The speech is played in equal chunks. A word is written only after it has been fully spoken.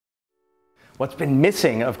What's been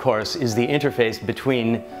missing, of course, is the interface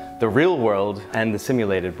between the real world and the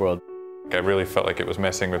simulated world. I really felt like it was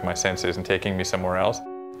messing with my senses and taking me somewhere else.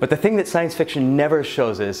 But the thing that science fiction never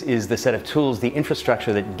shows us is the set of tools, the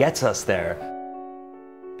infrastructure that gets us there.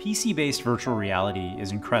 PC-based virtual reality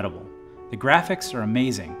is incredible. The graphics are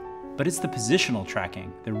amazing, but it's the positional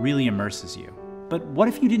tracking that really immerses you. But what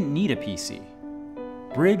if you didn't need a PC?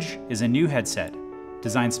 Bridge is a new headset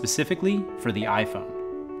designed specifically for the iPhone.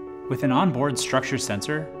 With an onboard structure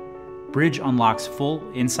sensor, Bridge unlocks full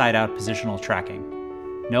inside-out positional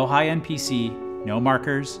tracking. No high-end PC, no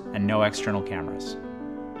markers, and no external cameras.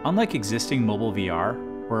 Unlike existing mobile VR,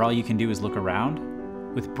 where all you can do is look around,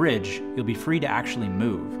 with Bridge, you'll be free to actually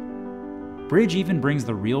move. Bridge even brings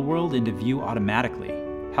the real world into view automatically,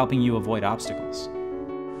 helping you avoid obstacles.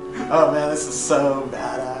 Oh man, this is so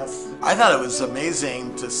badass. I thought it was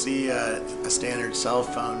amazing to see a standard cell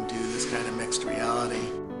phone do this kind of mixed reality.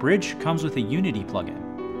 Bridge comes with a Unity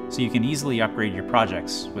plugin, so you can easily upgrade your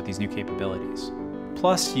projects with these new capabilities.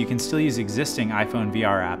 Plus, you can still use existing iPhone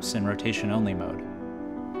VR apps in rotation-only mode.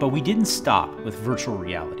 But we didn't stop with virtual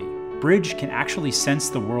reality. Bridge can actually sense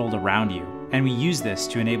the world around you, and we use this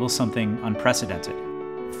to enable something unprecedented.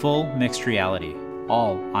 Full mixed reality,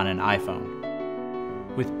 all on an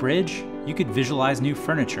iPhone. With Bridge, you could visualize new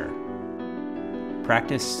furniture,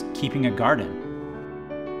 practice keeping a garden,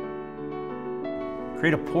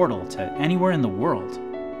 create a portal to anywhere in the world,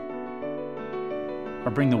 or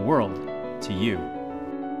bring the world to you.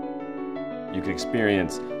 You can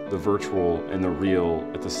experience the virtual and the real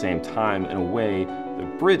at the same time in a way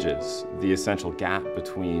that bridges the essential gap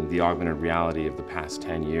between the augmented reality of the past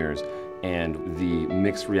 10 years and the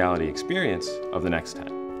mixed reality experience of the next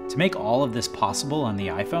 10. To make all of this possible on the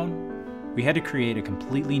iPhone, we had to create a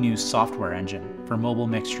completely new software engine for mobile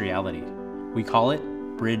mixed reality. We call it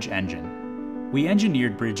Bridge Engine. We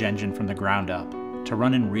engineered Bridge Engine from the ground up to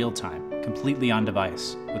run in real time, completely on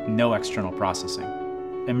device, with no external processing.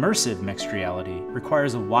 Immersive mixed reality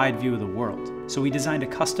requires a wide view of the world, so we designed a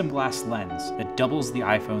custom glass lens that doubles the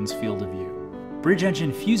iPhone's field of view. Bridge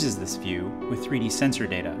Engine fuses this view with 3D sensor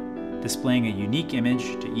data, displaying a unique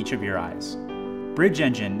image to each of your eyes. Bridge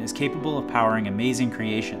Engine is capable of powering amazing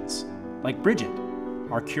creations, like Bridget,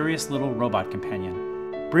 our curious little robot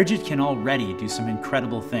companion. Bridget can already do some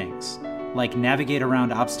incredible things, like navigate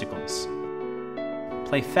around obstacles,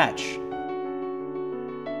 play fetch,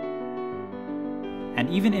 and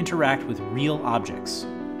even interact with real objects.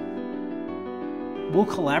 We'll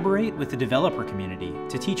collaborate with the developer community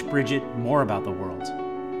to teach Bridget more about the world.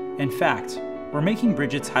 In fact, we're making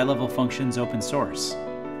Bridget's high-level functions open source,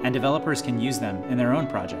 and developers can use them in their own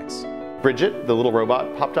projects. Bridget, the little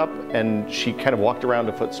robot, popped up and she kind of walked around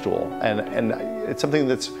a footstool. And it's something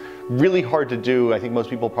that's really hard to do. I think most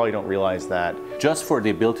people probably don't realize that. Just for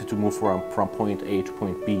the ability to move from point A to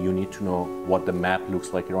point B, you need to know what the map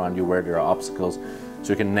looks like around you, where there are obstacles,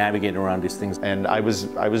 so you can navigate around these things. And I was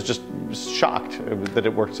just shocked that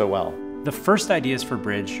it worked so well. The first ideas for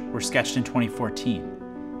Bridge were sketched in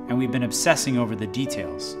 2014, and we've been obsessing over the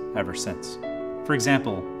details ever since. For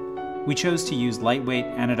example, we chose to use lightweight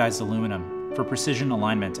anodized aluminum for precision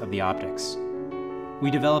alignment of the optics. We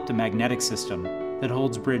developed a magnetic system that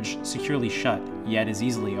holds Bridge securely shut, yet is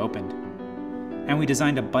easily opened. And we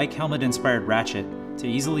designed a bike helmet-inspired ratchet to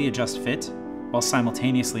easily adjust fit while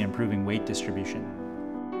simultaneously improving weight distribution.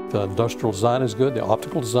 The industrial design is good, the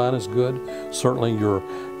optical design is good, certainly your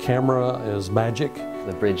camera is magic.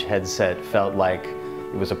 The Bridge headset felt like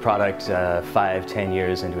it was a product 5-10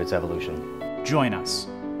 years into its evolution. Join us.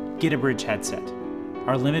 Get a Bridge headset.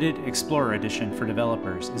 Our limited Explorer edition for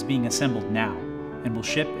developers is being assembled now and will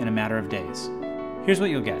ship in a matter of days. Here's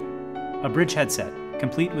what you'll get: a Bridge headset,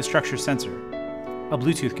 complete with structure sensor, a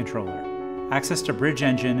Bluetooth controller, access to Bridge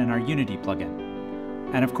Engine and our Unity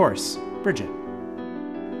plugin, and of course, Bridget.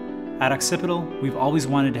 At Occipital, we've always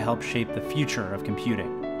wanted to help shape the future of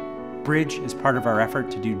computing. Bridge is part of our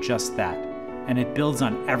effort to do just that, and it builds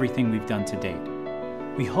on everything we've done to date.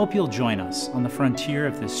 We hope you'll join us on the frontier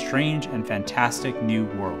of this strange and fantastic new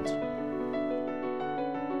world.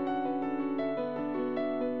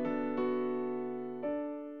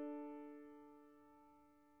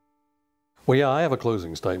 Well, yeah, I have a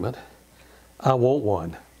closing statement. I want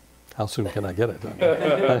one. How soon can I get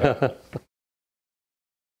it?